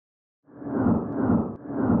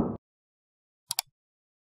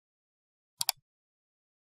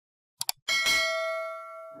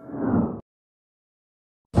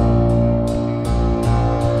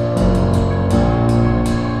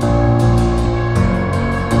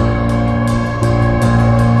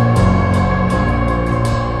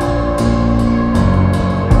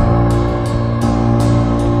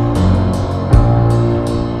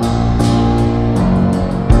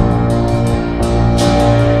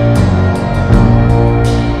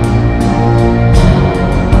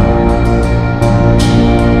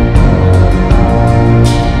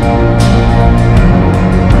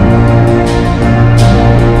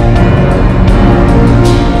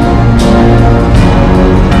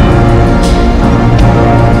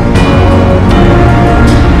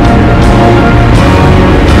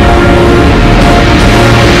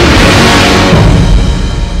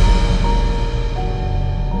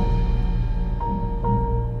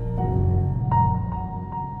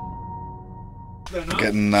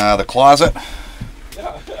Getting the closet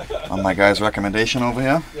on my guy's recommendation over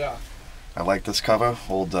here. Yeah. I like this cover,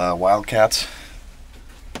 old Wildcats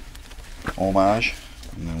homage,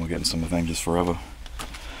 and then we're getting some Avengers Forever.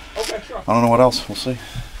 Okay, sure. I don't know what else. We'll see.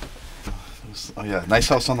 Oh yeah, Nice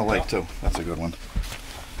House on the Lake too. That's a good one.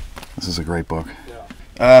 This is a great book.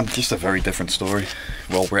 Yeah. Just a very different story.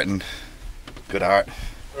 Well written, good art.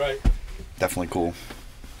 Right. Definitely cool.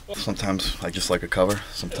 Sometimes I just like a cover.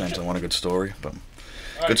 Sometimes I want a good story, but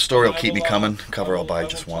good story will keep me coming. Cover I'll buy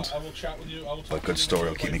just once. But good story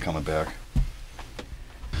will keep me coming back.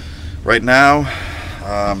 Right now,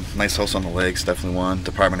 Nice House on the Lake's definitely one.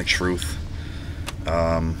 Department of Truth.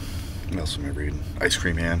 What else am I reading? Ice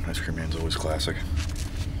Cream Man. Ice Cream Man's always classic.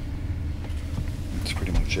 That's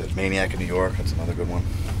pretty much it. Maniac in New York. That's another good one.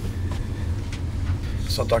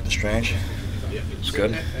 Saw Doctor Strange. It was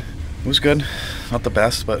good. It was good. Not the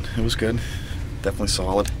best, but it was good. Definitely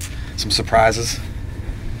solid. Some surprises.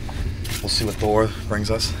 We'll see what Thor brings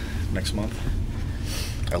us next month.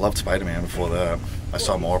 I loved Spider-Man before that. I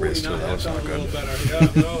saw Morbius too. That was not good.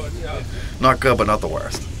 Not good, but not the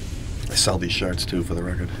worst. I sell these shirts too, for the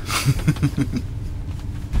record.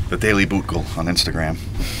 The Daily Bootgle on Instagram.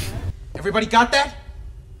 Everybody got that?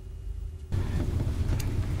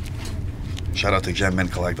 Shout out to Gem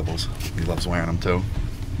Mint Collectibles. He loves wearing them too.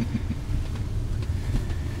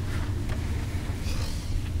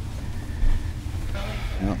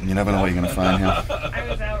 Well, you never know what you're going to find here. I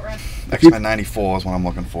was out, right? X-Men 94 is what I'm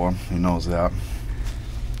looking for. He knows that.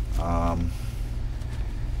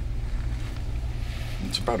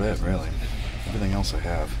 That's about it, really. Everything else I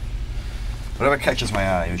have. Whatever catches my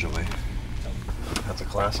eye, usually. That's a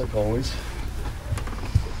classic, always.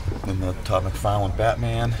 And the Todd McFarlane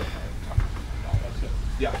Batman.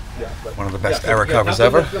 One of the best era covers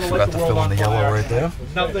ever. Forgot to fill in the yellow right there.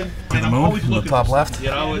 Nothing. The moon in the top left. It's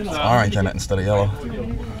orange in it instead of yellow.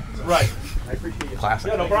 Right.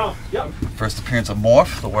 Classic. Yeah, no problem. Yep. First appearance of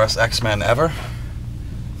Morph, the worst X-Men ever.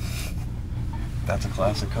 That's a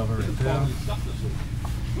classic cover right there.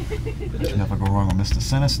 You never go wrong with Mr.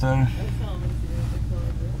 Sinister.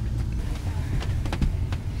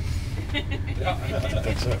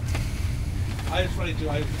 That's it. It's funny too.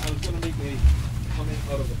 I was going to make a coming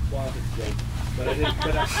out of the closet joke, but I didn't.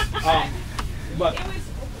 But It was,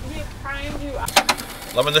 we primed you.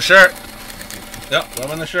 loving the shirt. Yep,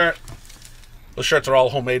 loving the shirt. Those shirts are all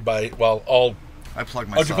homemade by, well, all. I plug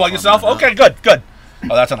myself. Oh, did you plug yourself? Okay, good, good.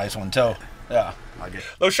 Oh, that's a nice one too. Yeah.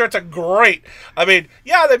 Those shirts are great. I mean,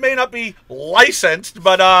 yeah, they may not be licensed,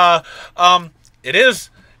 but it is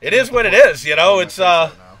what it is. You know, it's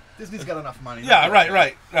Disney's got enough money. Yeah,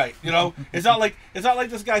 right. You know, it's not like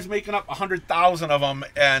this guy's making up 100,000 of them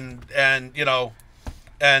and you know,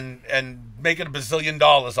 and making $1 bazillion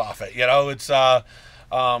off it. You know, it's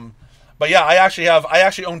but yeah, I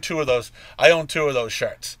actually own two of those. I own two of those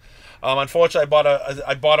shirts. Unfortunately,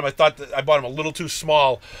 I bought them. I thought that I bought them a little too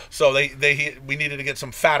small, so we needed to get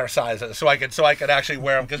some fatter sizes so I could actually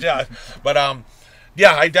wear them. Cause yeah, but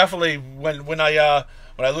yeah, I definitely when I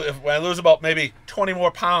lose about maybe 20 more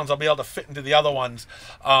pounds, I'll be able to fit into the other ones.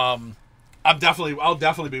 I'll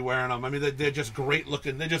definitely be wearing them. I mean, they're just great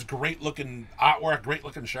looking. They're just great looking artwork, great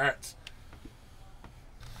looking shirts.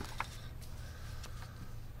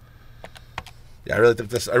 Yeah, I really think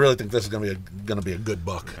this is gonna be a good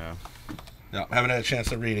book. Yeah. Yeah, I haven't had a chance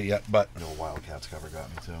to read it yet, but The old Wildcats cover got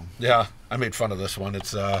me too. yeah, I made fun of this one.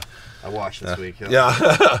 It's I watched this week.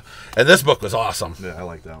 yeah, and this book was awesome. Yeah, I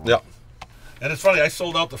like that one. Yeah, and it's funny. I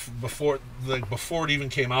sold out before it even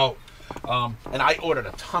came out, and I ordered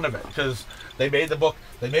a ton of it because they made the book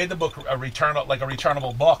a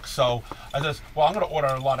returnable book. So I said, well, I'm going to order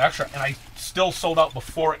a lot extra, and I still sold out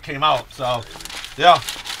before it came out. So yeah.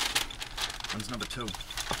 When's number 2?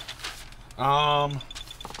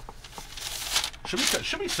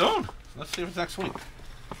 Should be soon. Let's see if it's next week.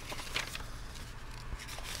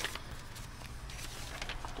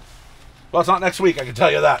 Well, it's not next week, I can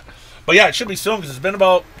tell you that. But yeah, it should be soon because it's been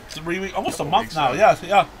about 3 weeks, almost a month now. Yeah.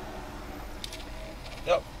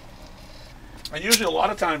 Yep. And usually, a lot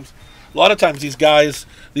of times, these guys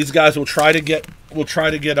will try to get they'll try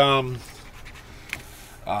to get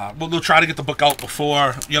the book out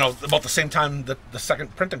before, you know, about the same time that the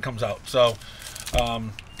second printing comes out. So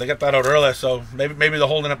they get that out earlier. So maybe they're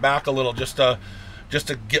holding it back a little just to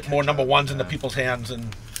get more number ones into people's hands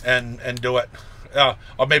and do it. Yeah,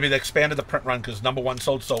 or maybe they expanded the print run because number 1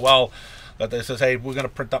 sold so well that they says, hey, we're gonna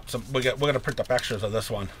print up extras of this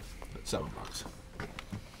one. It's $7.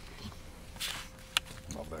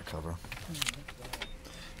 Love that cover.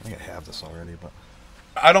 I think I have this already, but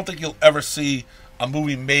I don't think you'll ever see a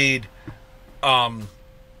movie made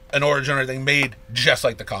an origin or anything made just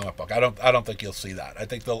like the comic book. I don't think you'll see that. I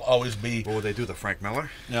think they'll always be. What would they do? The Frank Miller?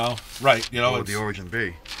 You know, right? You know, What would the origin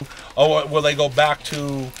be? Oh, will they go back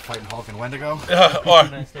to Fighting Hulk and Wendigo?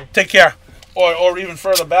 or take care, or even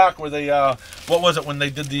further back where they what was it when they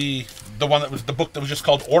did the one that was the book that was just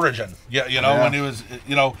called Origin? Yeah, you know, when he was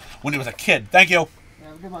when he was a kid. Thank you.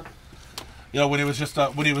 Yeah, good one. You know, when he was just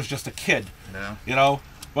a kid. Yeah. You know,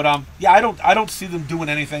 but yeah, I don't see them doing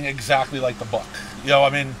anything exactly like the book. You know, I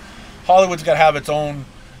mean, Hollywood's got to have its own.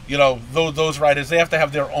 You know, those writers, they have to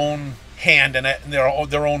have their own hand in it and their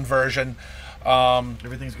own version.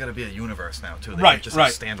 Everything's got to be a universe now too. They Right, can't just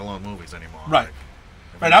right. have standalone movies anymore. Right. Like,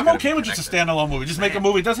 Right, I'm gotta okay be with just a connected. standalone movie. Just make a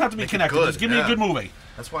movie. It doesn't have to be Make it connected. good, Just give me a good movie.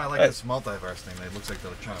 That's why I like this multiverse thing. It looks like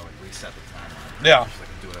they're trying to like reset the timeline. Yeah. Just like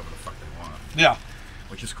do whatever the fuck they want, Yeah.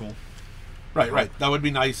 which is cool. Right. That would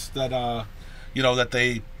be nice. That you know, that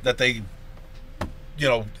they you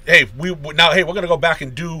know, hey, we're gonna go back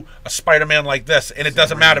and do a Spider-Man like this, and it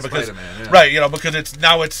doesn't matter because Spider-Man, yeah. right, you know, because it's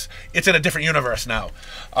in a different universe now,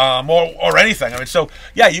 or anything. I mean, so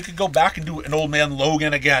yeah, you could go back and do an Old Man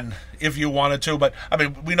Logan again if you wanted to, but I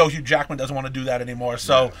mean, we know Hugh Jackman doesn't want to do that anymore.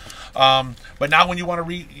 So, but now when you want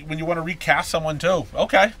to recast someone too,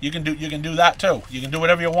 okay, you can do that too. You can do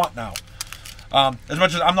whatever you want now. As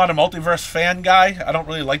much as I'm not a multiverse fan guy, I don't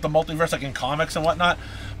really like the multiverse like in comics and whatnot.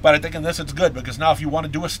 But I think in this it's good because now if you want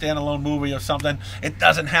to do a standalone movie or something, it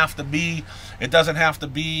doesn't have to be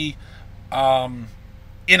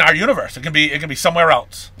in our universe. It can be somewhere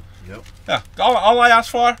else. Yep. Yeah. All I ask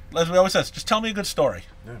for, as we always says, just tell me a good story.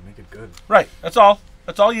 Yeah, make it good. Right. That's all.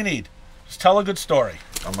 That's all you need. Just tell a good story.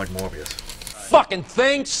 Unlike Morbius. Fucking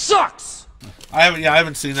thing sucks! I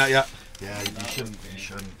haven't seen that yet. Yeah, you shouldn't. You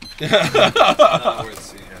shouldn't.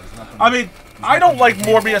 I mean, I don't like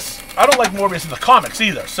Morbius. I don't like Morbius in the comics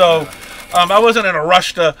either. So, I wasn't in a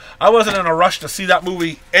rush to see that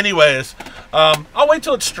movie, anyways. I'll wait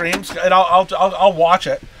till it streams and I'll watch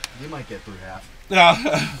it. You might get through half.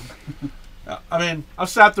 Yeah. I mean, I've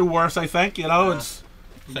sat through worse. I think it's.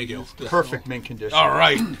 Thank you. Perfect mint condition. All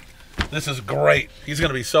right. This is great. He's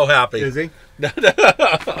gonna be so happy. Is he? I'm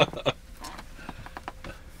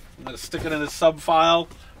gonna stick it in his sub file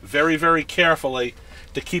very, very carefully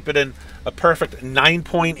to keep it in a perfect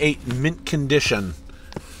 9.8 mint condition.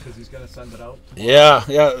 Because he's going to send it out. Yeah.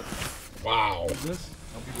 Wow. This?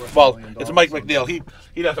 Well, it's Mike McNeil.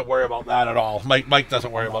 He doesn't worry about that at all. Mike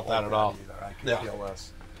doesn't worry about that at all. I could Yeah. feel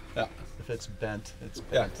less. Yeah. If it's bent, it's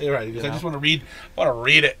Yeah, bent. you're right. I just want to read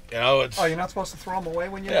it. You know, it's. Oh, you're not supposed to throw them away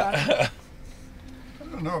when you're done? I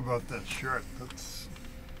don't know about that shirt. That's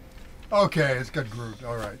okay. It's got grooved.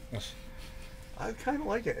 All right. I kind of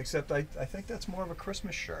like it, except I think that's more of a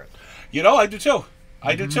Christmas shirt. You know, I do too.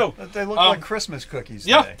 I do too. They look like Christmas cookies.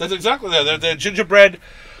 Yeah, today. that's exactly that. They're gingerbread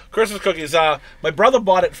Christmas cookies. My brother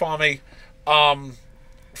bought it for me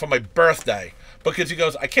for my birthday because he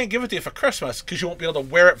goes, I can't give it to you for Christmas because you won't be able to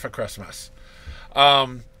wear it for Christmas.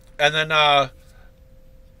 And then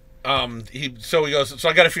he goes, so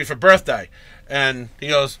I got it for you for birthday. And he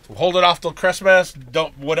goes, hold it off till Christmas.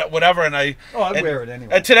 Don't whatever. And I'd wear it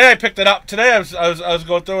anyway. And today I picked it up. Today I was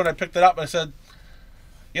going through and I picked it up and I said,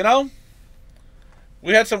 you know,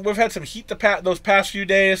 we've had some heat those past few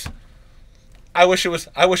days. I wish it was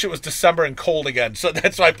December and cold again. So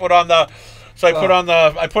that's why I put on the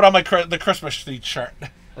the Christmas sheet shirt.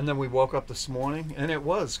 And then we woke up this morning, and it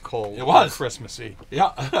was cold. It was. Christmassy.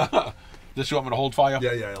 Yeah. This you want me to hold fire?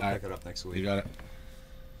 Yeah, I'll All pick it up next week. You got it.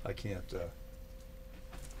 I can't.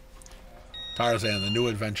 Tarzan, the New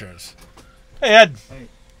Adventures. Hey, Ed. Hey.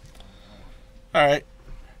 All right.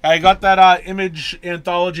 I got that Image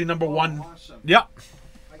Anthology #1. Awesome. Yep.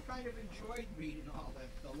 I kind of enjoyed reading all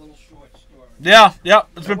the little short stories. Yeah.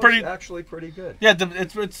 It's been It was pretty. actually pretty good. Yeah,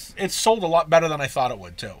 it's sold a lot better than I thought it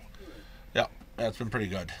would too. Yeah, it's been pretty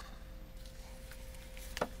good.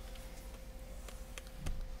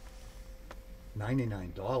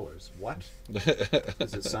 $99. What?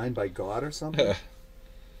 Is it signed by God or something?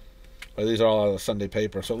 Well, these are all on the Sunday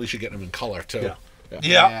paper, so at least you're getting them in color too.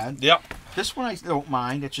 Yeah. Yep. This one I don't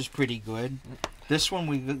mind. It's just pretty good. This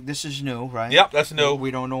one this is new, right? Yep, that's new.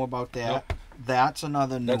 We don't know about that. That's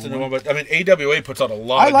another new. That's a new one, but I mean, AWA puts out a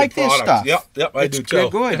lot I of like good this products. stuff. Yep, I It's do too.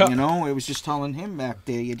 good. Yeah. You know, I was just telling him back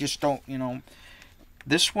there. You just don't. You know,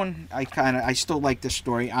 this one I still like the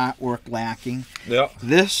story. Artwork lacking. Yeah.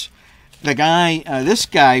 This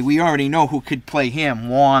guy, we already know who could play him.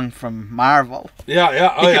 Wong from Marvel.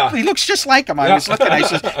 Yeah. Oh, yeah. He looks just like him. I was looking. I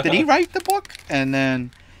said, did he write the book? And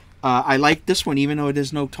then I like this one, even though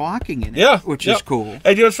there's no talking in it. Yeah, which yeah. is cool.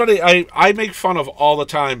 And you know, it's funny. I make fun of all the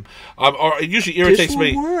time, or it usually irritates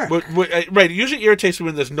me. Right, it usually irritates me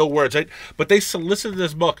when there's no words. Right, but they solicited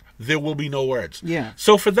this book. There will be no words. Yeah.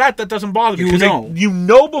 So for that doesn't bother me. You 'cause know. you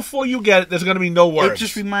know before you get it, there's going to be no words. It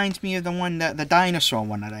just reminds me of the one the dinosaur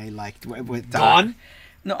one that I liked with Gone?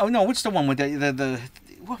 No, what's the one with the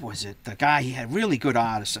what was it? The guy, he had really good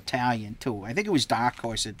artists, Italian too. I think it was Dark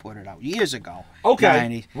Horse that put it out years ago. Okay.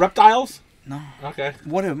 90s. Reptiles? No. Okay.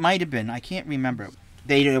 What it might have been, I can't remember.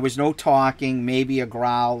 There was no talking, maybe a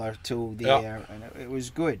growl or two there, and it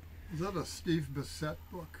was good. Is that a Steve Bissett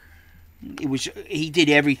book? It was. He did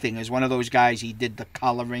everything. As one of those guys, he did the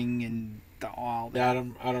coloring and all. Yeah, I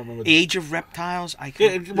don't remember. Age of Reptiles. I Yeah,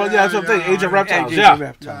 can't. that's what I'm saying. Age of Reptiles. Age Yeah. of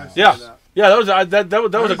Reptiles. Yeah. Yeah, that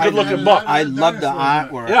was a good looking book. I love the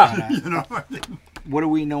artwork. Yeah. You know, What do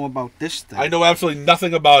we know about this thing? I know absolutely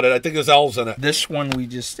nothing about it. I think there's elves in it. This one we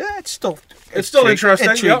just. It's still interesting.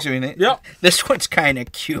 Intrigues Yep. me. Yep. This one's kind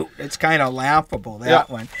of cute. It's kind of laughable. That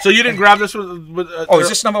one. So you didn't grab this one? Is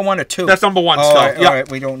this number 1 or 2? That's number 1 Oh, still. all right, Yep. all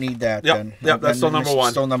right, we don't need that Yep. then. Yep, that's still Then number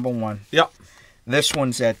 1. Still number 1. Yep. This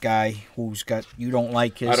one's that guy who's got. You don't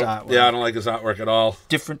like his artwork. Yeah, I don't like his artwork at all.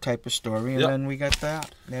 Different type of story, and Yep. then we got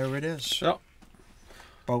that. There it is. Yep.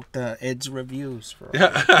 About Ed's reviews.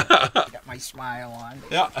 Got my smile on.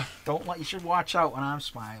 Yeah. You should watch out when I'm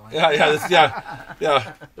smiling.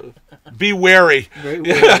 Yeah. Be wary. Be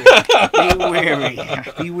wary. Be wary.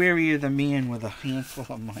 Be wary of the man with a handful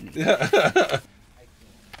of money.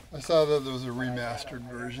 I saw that there was a remastered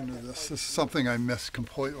version of this. This is something I missed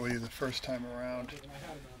completely the first time around.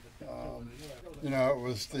 It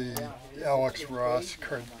was the Alex Ross,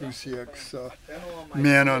 Kurt Busiek's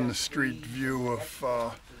man on the street view of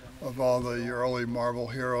all the early Marvel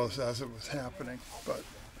heroes as it was happening. But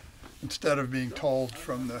instead of being told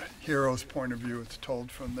from the hero's point of view, it's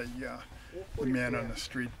told from the man on the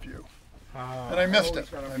street view. And I missed it.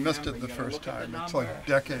 I missed it the first time. It's like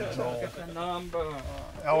decades old.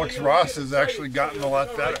 Alex Ross has actually gotten a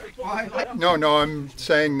lot better. No, I'm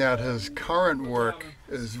saying that his current work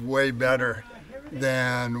is way better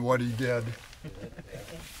than what he did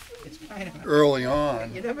early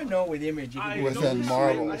on. You never know with Image. Within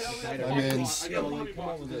Marvels. I mean,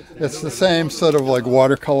 it's the same sort of like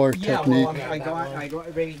watercolor technique. I got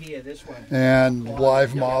right here, this one. And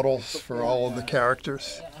live models for all of the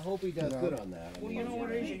characters. I hope he does good on that. Well, you know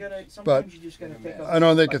what it is? But I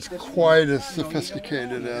don't think it's quite as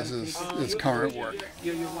sophisticated as his current work.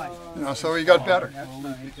 So he got better.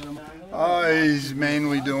 He's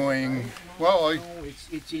mainly doing,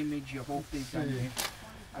 it's Image. You hope they've done it.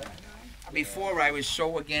 Before I was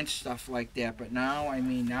so against stuff like that, but now I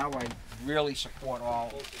really support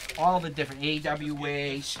all the different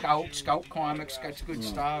AWA, Scout Comics, got good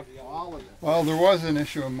stuff. All of it. Well, there was an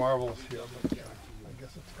issue of Marvels here, but I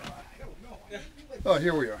guess it's gone. Oh,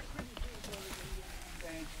 here we are.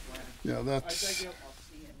 Yeah, that's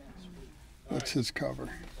his cover.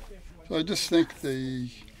 So I just think the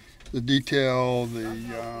detail,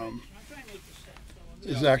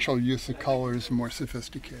 his actual use of color is more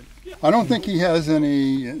sophisticated. I don't think he has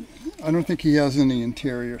any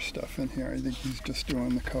interior stuff in here. I think he's just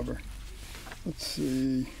doing the cover. Let's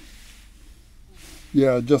see.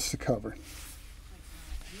 Yeah, just the cover.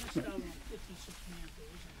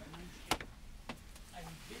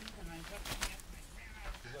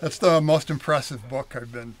 That's the most impressive book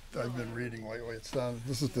I've been reading lately.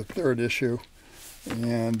 This is the 3rd issue,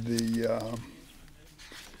 and the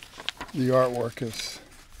artwork is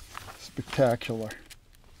spectacular.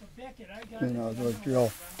 The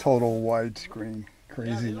real total widescreen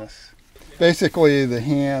craziness. Basically, the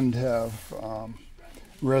Hand have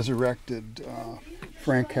resurrected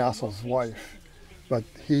Frank Castle's wife, but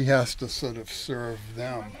he has to sort of serve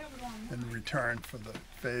them in return for the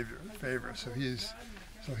favor. So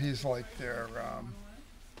he's like their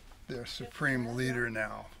supreme leader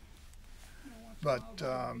now. But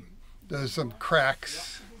there's some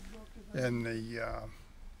cracks in the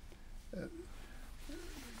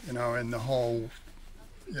in the whole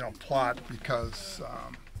plot, because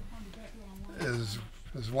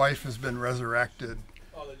his wife has been resurrected,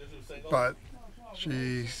 but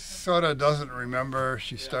she sort of doesn't remember.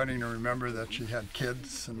 She's starting to remember that she had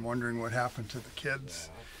kids and wondering what happened to the kids.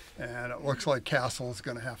 And it looks like Castle is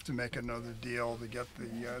going to have to make another deal to get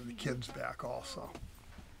the kids back also.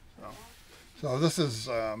 So this is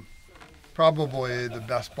probably the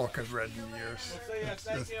best book I've read in years.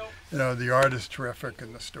 The art is terrific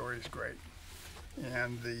and the story is great.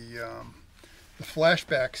 And the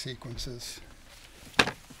flashback sequences,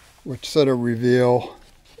 which sort of reveal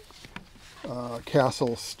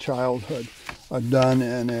Castle's Childhood are done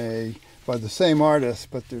by the same artist,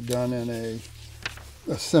 but they're done in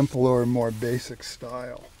a simpler, more basic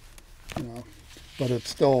style. You know, but it's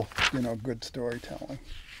still, you know, good storytelling.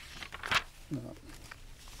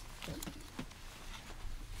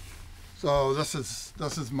 So this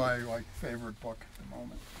is my favorite book at the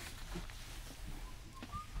moment.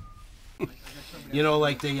 You know,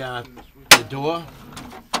 like the door.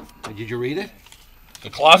 Did you read it? The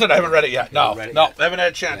Closet? I haven't read it yet. No, read it no, yet. I haven't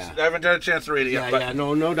had a chance. Yeah. I haven't had a chance to read it yet. Yeah,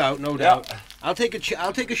 no doubt, no doubt. I'll take a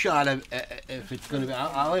shot if it's going to be.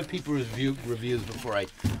 I'll have people reviews before I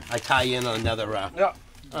tie in on another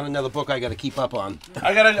on another book I got to keep up on.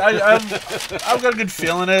 I've got a good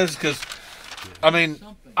feeling it is because, I mean,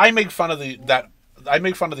 I make fun of the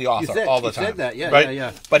author all the time. You said that, yeah, right?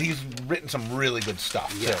 yeah. But he's written some really good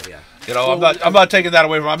stuff. Yeah, too. yeah. You know, I'm not taking that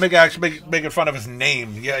away from him. I'm making fun of his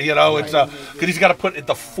name. Yeah, you know, it's because he's got to put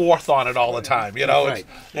the fourth on it all the time. You know, Right.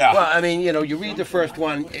 Yeah. Well, I mean, you know, you read the first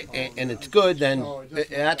one and it's good, then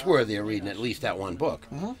that's worthy of reading at least that one book.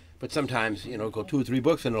 Mm-hmm. But sometimes, you know, go 2 or 3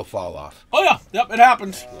 books and it'll fall off. Oh yeah, yep, it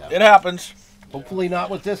happens. Yeah. It happens. Hopefully not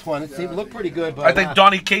with this one. It seemed look pretty good, but I think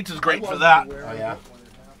Donnie Cates is great for that. Oh yeah.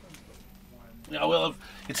 Yeah, well,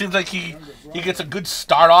 it seems like he gets a good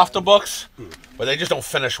start off the books, but they just don't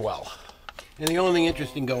finish well. And the only thing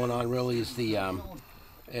interesting going on really is the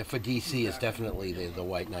for DC is definitely the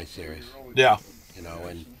White Knight series. Yeah. You know,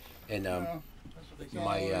 and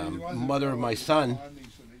my mother of my son,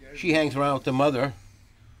 she hangs around with the mother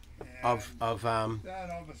of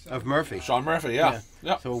Murphy. Sean Murphy, yeah.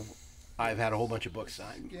 So I've had a whole bunch of books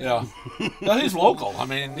signed. Yeah. No, he's local. I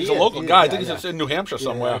mean, he's a He local is, guy. I yeah, think he's in New Hampshire Yeah,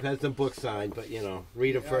 somewhere. I've had some books signed, but you know,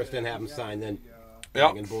 read them first, then have them signed, then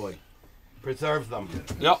Yep. and boy, preserve them.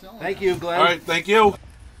 Yep. Thank you, Glenn. All right, thank you.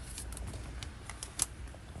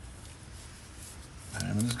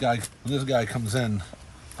 And when this guy comes in,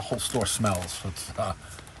 the whole store smells. It's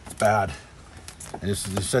bad. He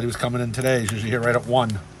said he was coming in today. He's usually here right at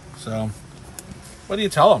 1. So, what do you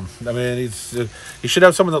tell him? I mean, he should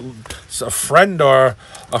have someone a friend or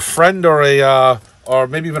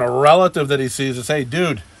maybe even a relative that he sees and say, "Hey,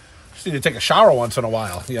 dude, you just need to take a shower once in a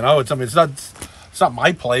while." You know, it's not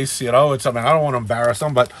my place. You know, I don't want to embarrass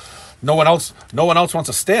him, but no one else wants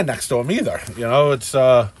to stand next to him either. You know,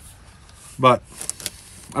 but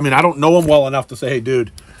I mean, I don't know him well enough to say, "Hey,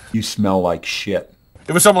 dude, you smell like shit."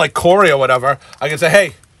 If it's someone like Corey or whatever, I can say,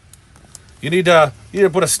 "Hey, you need to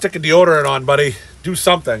put a stick of deodorant on, buddy. Do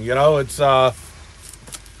something." You know,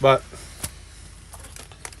 but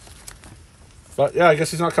yeah, I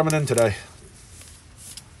guess he's not coming in today.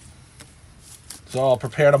 So I'll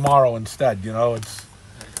prepare tomorrow instead. You know,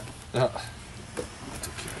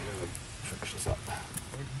 finish this up.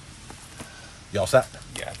 You all set?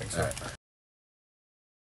 Yeah, I think so. All right.